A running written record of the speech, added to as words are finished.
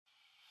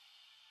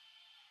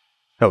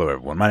Hello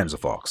everyone, my name is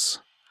Phawx.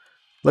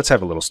 Let's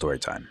have a little story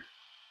time.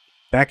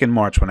 Back in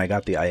March when I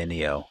got the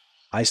INEO,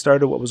 I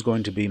started what was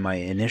going to be my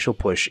initial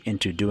push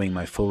into doing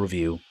my full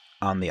review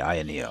on the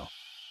INEO.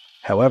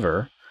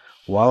 However,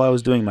 while I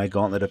was doing my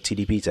gauntlet of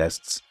TDP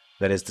tests,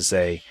 that is to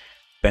say,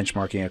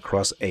 benchmarking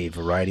across a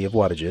variety of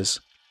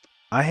wattages,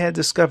 I had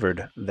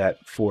discovered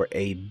that for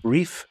a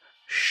brief,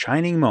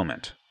 shining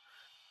moment,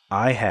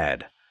 I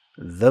had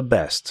the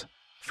best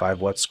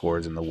 5 watt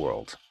scores in the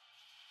world.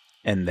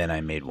 And then I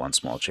made one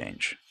small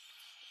change.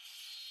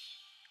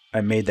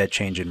 I made that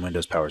change in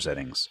Windows power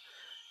settings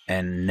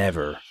and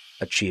never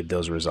achieved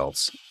those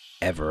results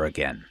ever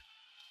again.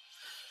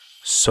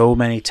 So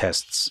many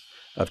tests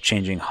of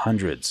changing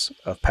hundreds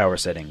of power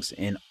settings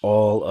in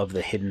all of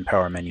the hidden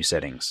power menu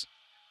settings.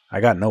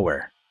 I got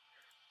nowhere.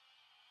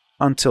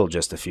 Until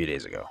just a few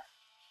days ago.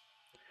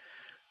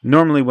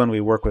 Normally when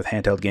we work with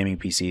handheld gaming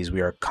PCs, we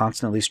are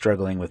constantly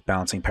struggling with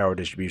balancing power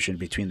distribution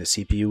between the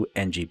CPU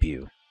and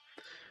GPU.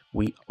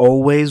 We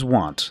always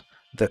want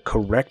the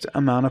correct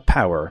amount of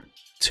power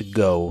to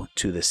go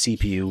to the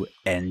CPU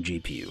and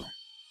GPU.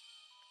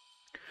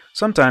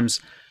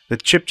 Sometimes the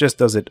chip just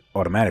does it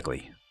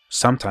automatically.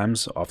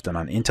 Sometimes, often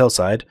on Intel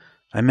side,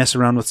 I mess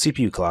around with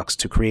CPU clocks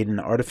to create an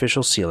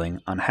artificial ceiling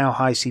on how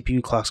high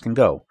CPU clocks can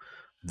go,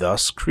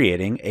 thus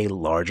creating a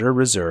larger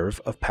reserve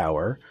of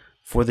power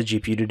for the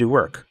GPU to do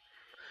work.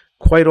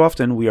 Quite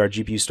often we are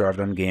GPU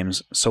starved on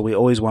games, so we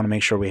always want to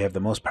make sure we have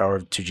the most power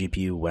to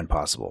GPU when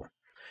possible.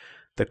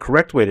 The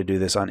correct way to do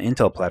this on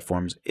Intel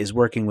platforms is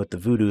working with the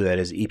Voodoo, that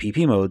is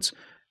EPP modes,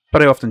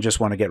 but I often just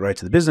want to get right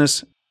to the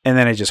business, and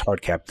then I just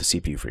hard cap the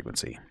CPU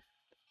frequency.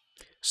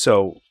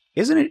 So,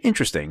 isn't it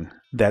interesting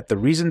that the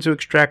reason to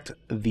extract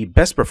the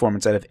best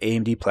performance out of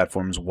AMD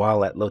platforms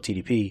while at low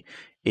TDP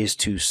is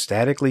to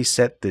statically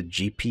set the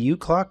GPU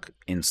clock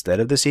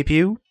instead of the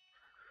CPU?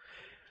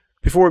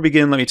 Before we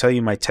begin, let me tell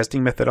you my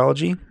testing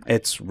methodology.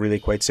 It's really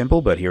quite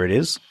simple, but here it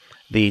is.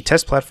 The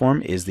test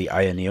platform is the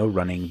INEO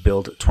running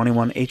build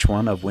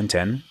 21H1 of Win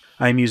 10.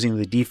 I am using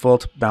the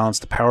default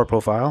balanced power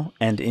profile,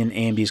 and in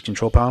AMD's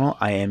control panel,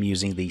 I am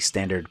using the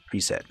standard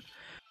preset.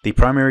 The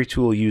primary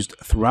tool used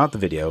throughout the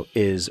video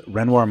is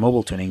Renoir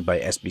Mobile Tuning by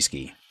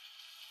SBSkey,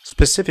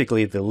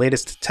 specifically the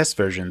latest test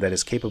version that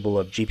is capable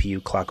of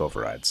GPU clock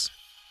overrides.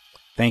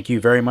 Thank you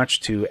very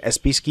much to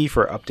SBSkey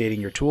for updating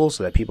your tool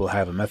so that people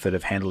have a method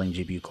of handling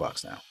GPU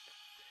clocks now.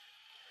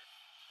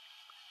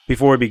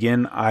 Before we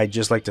begin, I'd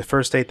just like to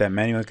first state that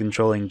manually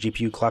controlling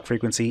GPU clock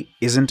frequency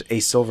isn't a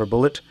silver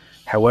bullet.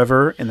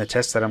 However, in the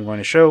tests that I'm going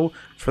to show,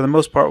 for the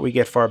most part we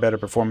get far better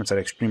performance at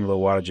extreme low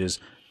wattages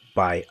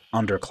by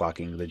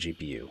underclocking the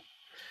GPU.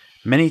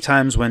 Many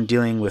times when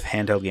dealing with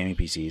handheld gaming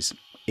PCs,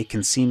 it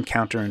can seem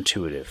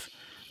counterintuitive.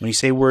 When you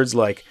say words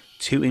like,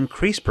 to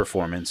increase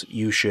performance,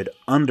 you should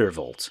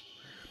undervolt.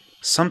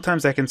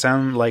 Sometimes that can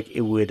sound like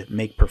it would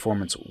make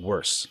performance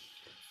worse.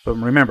 But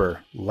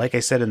remember, like I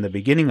said in the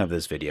beginning of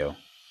this video,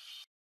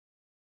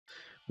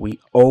 we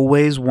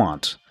always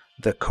want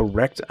the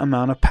correct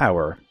amount of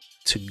power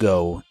to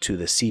go to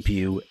the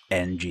CPU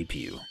and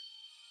GPU.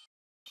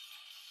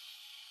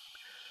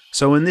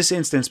 So in this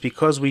instance,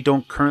 because we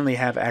don't currently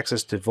have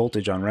access to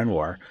voltage on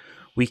Renoir,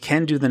 we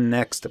can do the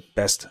next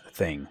best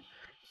thing.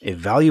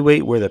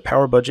 Evaluate where the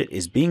power budget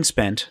is being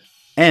spent,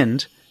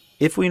 and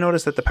if we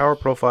notice that the power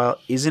profile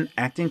isn't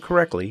acting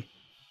correctly,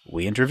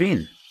 we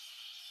intervene.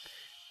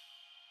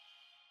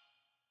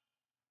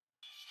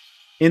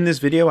 In this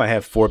video, I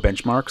have 4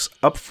 benchmarks.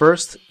 Up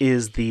first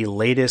is the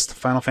latest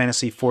Final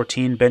Fantasy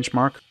XIV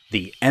benchmark,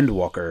 the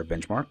Endwalker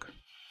benchmark.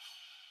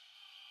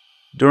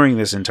 During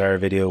this entire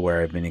video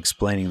where I've been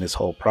explaining this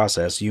whole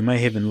process, you may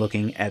have been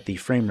looking at the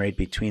frame rate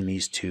between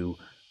these two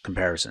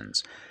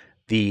comparisons.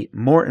 The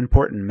more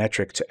important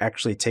metric to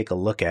actually take a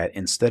look at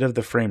instead of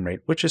the frame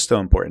rate, which is still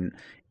important,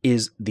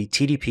 is the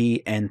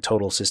TDP and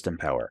total system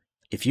power.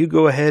 If you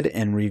go ahead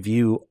and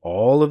review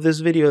all of this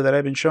video that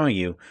I've been showing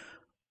you,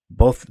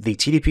 both the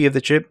TDP of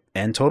the chip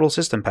and total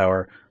system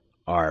power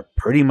are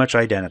pretty much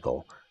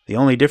identical. The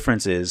only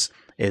difference is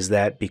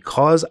that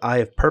because I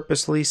have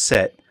purposely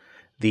set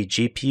the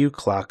GPU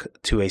clock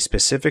to a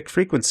specific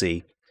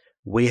frequency,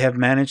 we have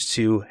managed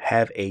to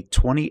have a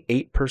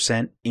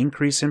 28%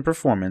 increase in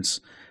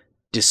performance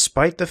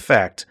despite the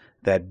fact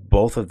that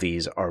both of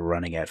these are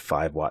running at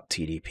 5 watt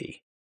TDP.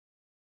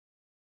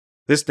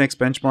 This next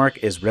benchmark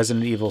is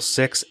Resident Evil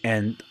 6,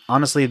 and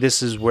honestly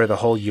this is where the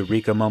whole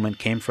eureka moment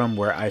came from,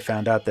 where I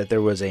found out that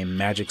there was a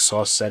magic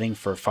sauce setting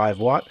for 5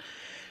 watt.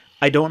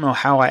 I don't know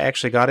how I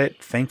actually got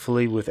it.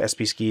 Thankfully with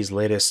SBSkey's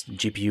latest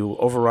GPU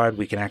override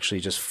we can actually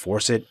just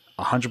force it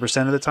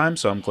 100% of the time,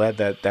 so I'm glad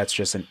that that's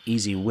just an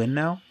easy win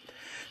now.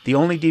 The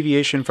only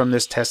deviation from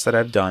this test that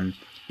I've done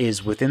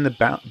is within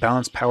the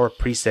balanced power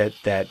preset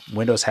that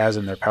Windows has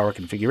in their power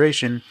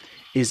configuration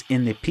is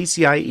in the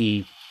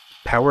PCIe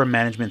power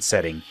management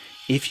setting.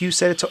 If you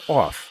set it to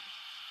off,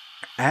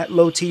 at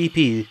low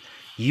TDP,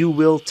 you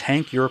will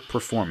tank your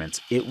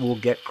performance. It will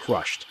get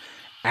crushed.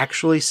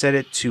 Actually set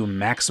it to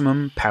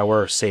maximum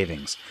power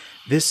savings.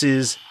 This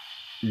is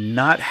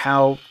not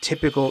how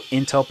typical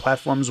Intel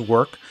platforms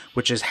work,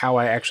 which is how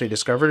I actually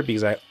discovered it,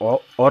 because I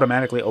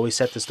automatically always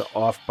set this to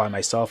off by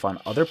myself on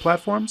other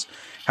platforms.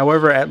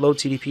 However, at low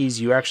TDPs,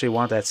 you actually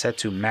want that set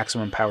to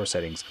maximum power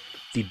settings.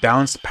 The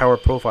balanced power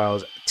profile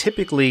is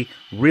typically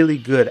really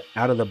good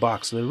out of the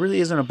box, so there really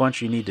isn't a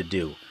bunch you need to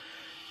do.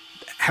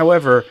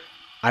 However,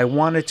 I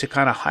wanted to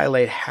kind of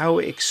highlight how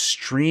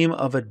extreme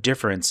of a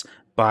difference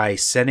by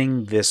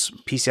setting this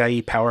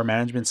PCIe power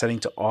management setting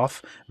to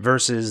off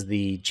versus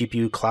the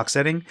GPU clock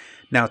setting.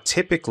 Now,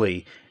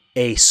 typically,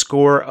 a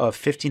score of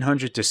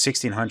 1500 to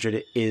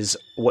 1600 is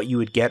what you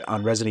would get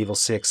on Resident Evil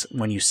 6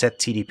 when you set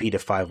TDP to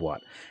 5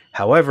 watt.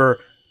 However,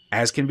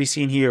 as can be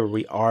seen here,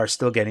 we are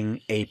still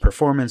getting a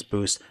performance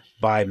boost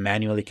by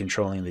manually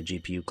controlling the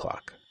GPU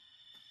clock.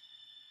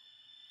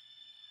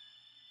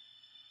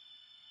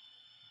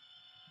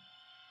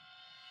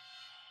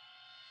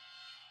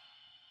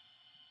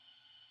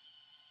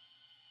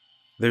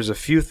 There's a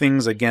few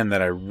things, again,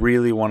 that I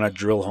really want to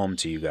drill home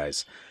to you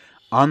guys.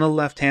 On the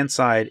left-hand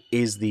side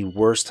is the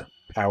worst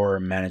power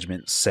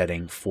management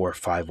setting for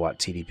 5 watt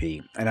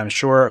TDP, and I'm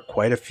sure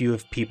quite a few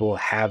people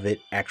have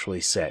it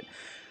actually set.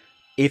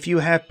 If you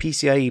have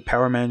PCIe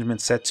power management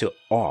set to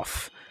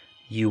off,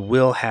 you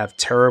will have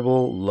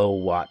terrible low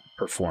watt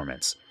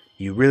performance.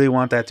 You really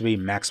want that to be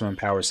maximum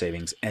power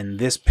savings, and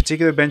this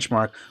particular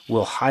benchmark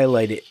will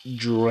highlight it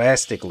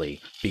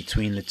drastically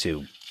between the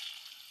two.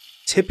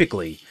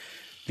 Typically,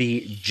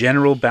 the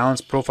general balance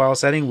profile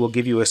setting will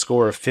give you a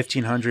score of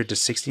 1500 to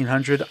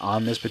 1600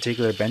 on this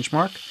particular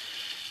benchmark.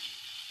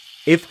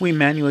 If we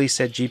manually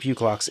set GPU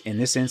clocks, in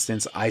this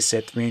instance I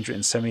set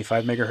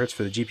 375 megahertz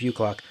for the GPU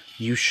clock,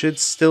 you should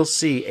still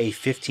see a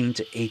 15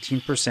 to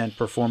 18%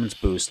 performance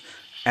boost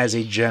as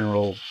a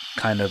general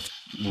kind of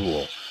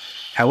rule.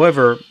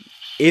 However,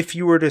 if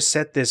you were to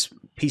set this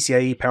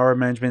PCIe power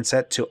management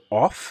set to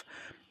off,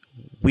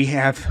 we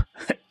have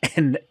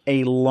an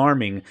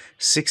alarming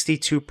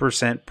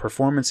 62%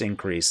 performance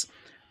increase.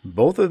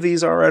 Both of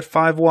these are at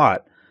 5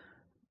 watt,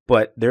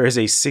 but there is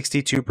a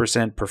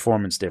 62%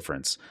 performance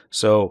difference.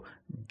 So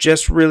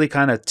just really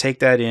kind of take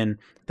that in,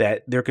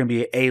 that there can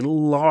be a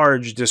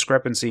large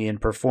discrepancy in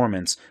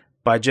performance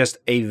by just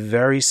a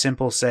very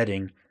simple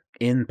setting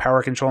in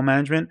power control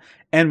management,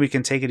 and we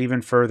can take it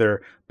even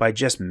further by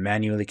just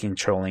manually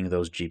controlling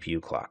those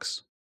GPU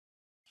clocks.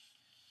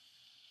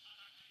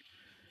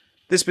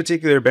 This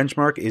particular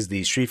benchmark is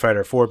the Street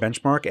Fighter 4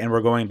 benchmark, and we're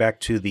going back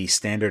to the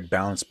standard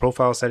balanced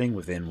profile setting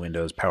within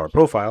Windows Power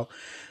Profile.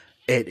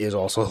 It is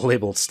also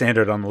labeled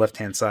standard on the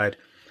left-hand side.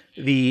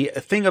 The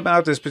thing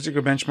about this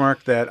particular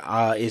benchmark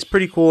that is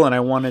pretty cool, and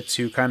I wanted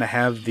to kind of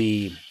have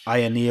the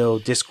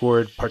IANEO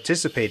Discord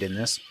participate in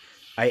this.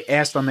 I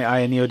asked on the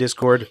IANEO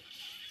Discord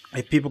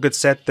if people could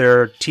set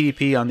their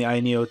TDP on the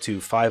IANEO to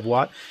 5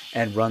 watt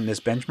and run this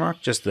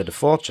benchmark, just the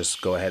default,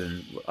 just go ahead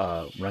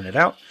and run it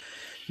out.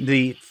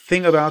 The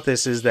thing about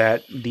this is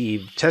that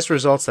the test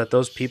results that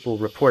those people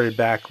reported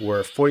back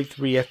were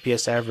 43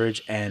 FPS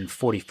average and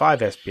 45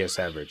 FPS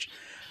average.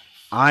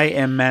 I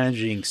am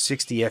managing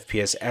 60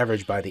 FPS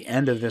average by the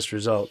end of this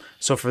result.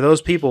 So for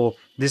those people,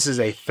 this is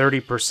a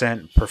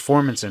 30%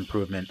 performance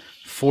improvement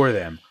for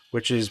them,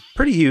 which is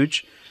pretty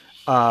huge.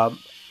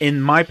 In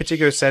my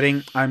particular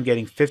setting, I'm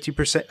getting 50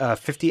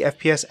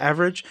 FPS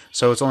average,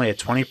 so it's only a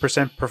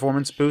 20%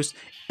 performance boost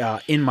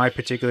in my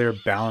particular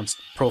balanced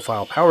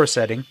profile power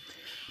setting.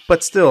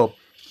 But still,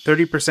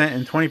 30%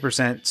 and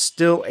 20%,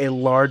 still a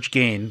large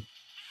gain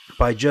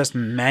by just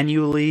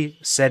manually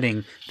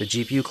setting the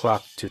GPU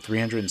clock to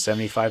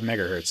 375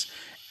 megahertz.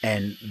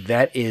 And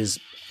that is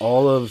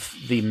all of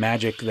the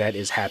magic that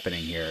is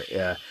happening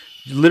here.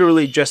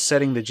 Literally just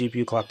setting the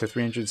GPU clock to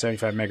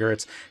 375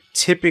 megahertz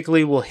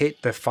typically will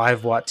hit the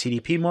 5 watt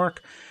TDP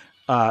mark.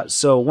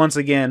 So once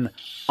again,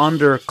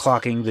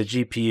 underclocking the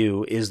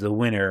GPU is the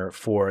winner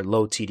for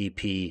low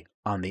TDP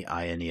on the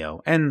IANEO,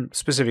 and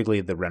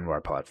specifically the Renoir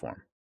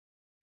platform.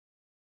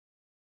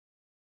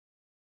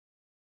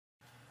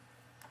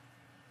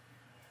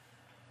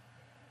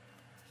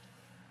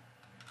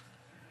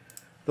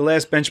 The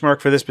last benchmark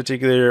for this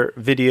particular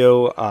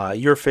video,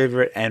 your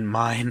favorite and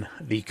mine,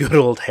 the good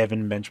old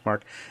Heaven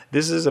benchmark.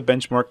 This is a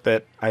benchmark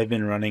that I've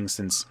been running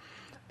since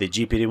the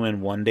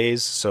GPD-Win 1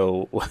 days,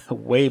 so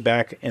way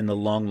back in the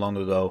long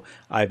ago,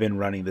 I've been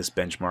running this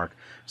benchmark.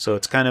 So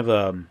it's kind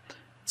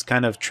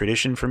of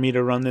tradition for me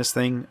to run this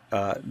thing.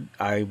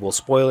 I will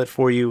spoil it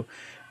for you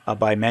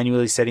by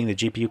manually setting the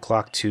GPU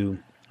clock to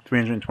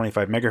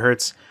 325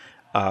 megahertz.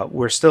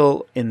 We're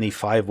still in the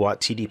 5 watt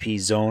TDP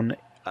zone.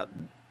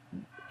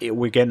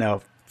 We're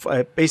getting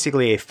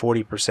basically a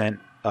 40%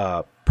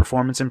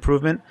 performance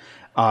improvement.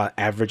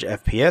 Average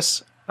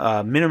FPS.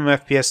 Minimum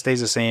FPS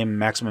stays the same,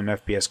 maximum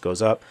FPS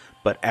goes up,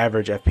 but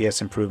average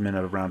FPS improvement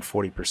of around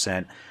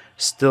 40%.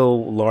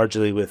 Still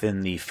largely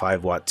within the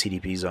 5 watt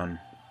TDP zone.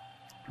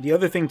 The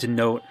other thing to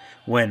note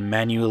when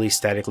manually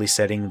statically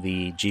setting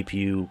the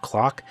GPU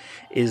clock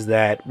is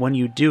that when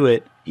you do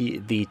it,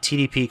 the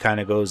TDP kind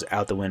of goes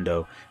out the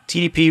window.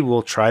 TDP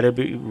will try to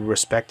be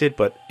respected,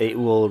 but it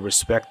will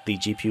respect the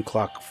GPU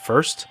clock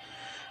first.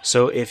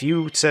 So if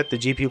you set the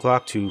GPU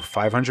clock to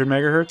 500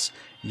 megahertz,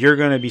 you're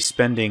going to be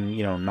spending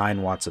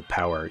 9 watts of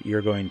power.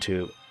 You're going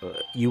to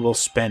you will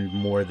spend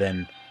more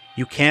than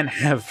you can't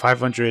have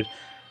 500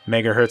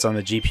 megahertz on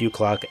the GPU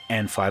clock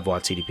and 5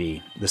 watt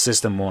TDP. The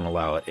system won't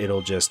allow it.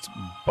 It'll just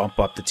bump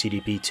up the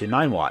TDP to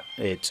 9 watt.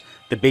 It's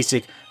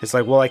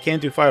like, well, I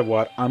can't do 5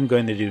 watt. I'm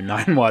going to do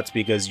 9 watts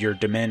because you're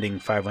demanding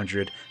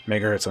 500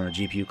 megahertz on the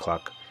GPU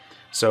clock.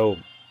 So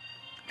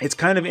it's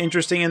kind of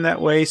interesting in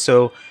that way.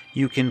 So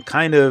you can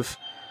kind of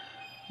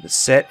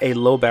set a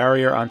low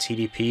barrier on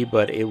TDP,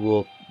 but it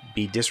will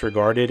be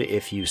disregarded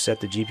if you set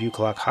the GPU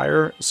clock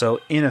higher. So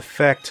in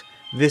effect,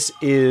 this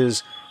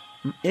is,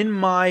 in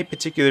my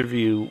particular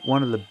view,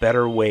 one of the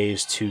better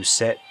ways to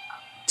set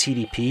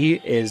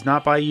TDP is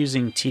not by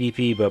using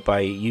TDP, but by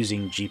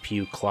using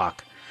GPU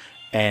clock.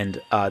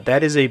 And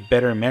that is a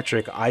better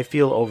metric, I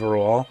feel,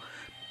 overall.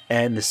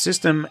 And the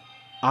system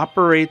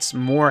operates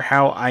more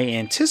how I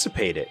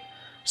anticipate it.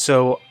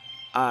 So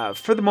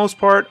for the most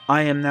part,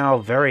 I am now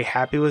very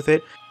happy with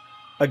it.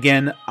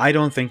 Again, I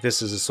don't think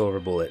this is a silver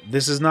bullet.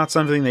 This is not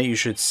something that you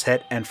should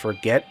set and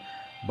forget.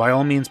 By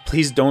all means,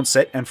 please don't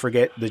set and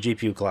forget the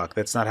GPU clock.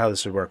 That's not how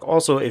this would work.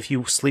 Also, if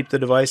you sleep the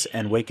device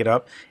and wake it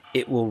up,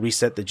 it will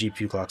reset the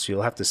GPU clock, so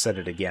you'll have to set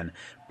it again.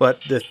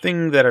 But the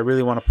thing that I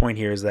really want to point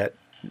here is that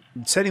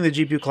setting the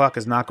GPU clock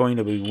is not going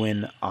to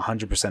win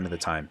 100% of the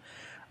time.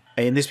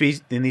 In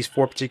these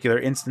 4 particular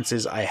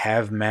instances, I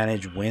have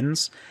managed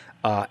wins,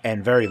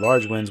 and very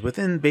large wins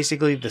within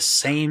basically the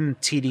same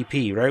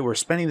TDP, right? We're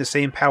spending the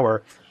same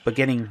power, but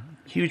getting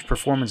huge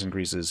performance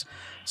increases.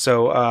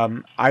 So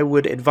I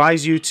would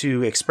advise you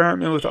to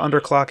experiment with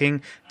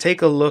underclocking.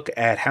 Take a look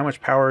at how much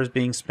power is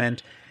being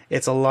spent.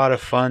 It's a lot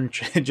of fun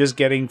just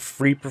getting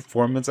free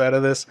performance out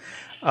of this.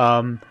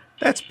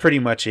 That's pretty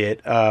much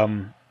it.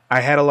 I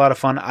had a lot of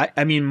fun.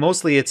 I mean,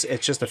 mostly it's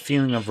just a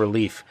feeling of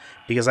relief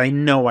because I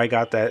know I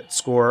got that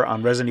score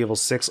on Resident Evil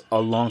 6 a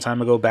long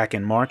time ago, back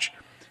in March,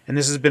 and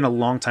this has been a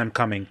long time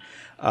coming.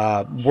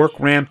 Work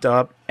ramped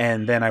up,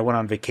 and then I went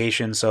on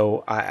vacation,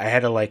 so I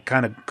had to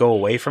kind of go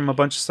away from a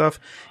bunch of stuff.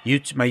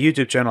 My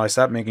YouTube channel, I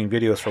stopped making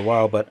videos for a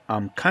while, but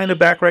I'm kind of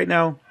back right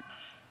now.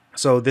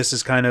 So this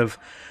is kind of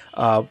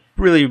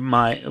really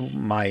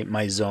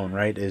my zone,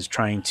 right? Is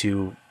trying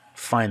to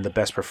find the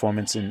best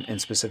performance in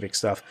specific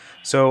stuff.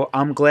 So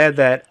I'm glad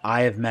that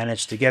I have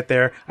managed to get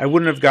there. I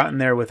wouldn't have gotten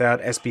there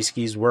without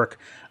SBSki's work.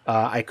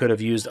 I could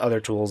have used other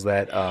tools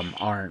that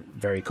aren't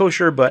very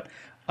kosher, but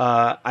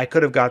I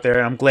could have got there.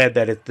 And I'm glad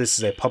that this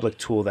is a public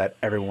tool that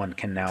everyone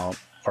can now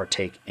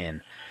partake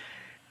in.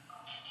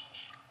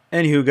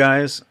 Anywho,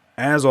 guys,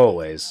 as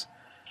always,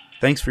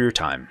 thanks for your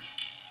time,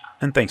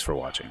 and thanks for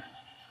watching.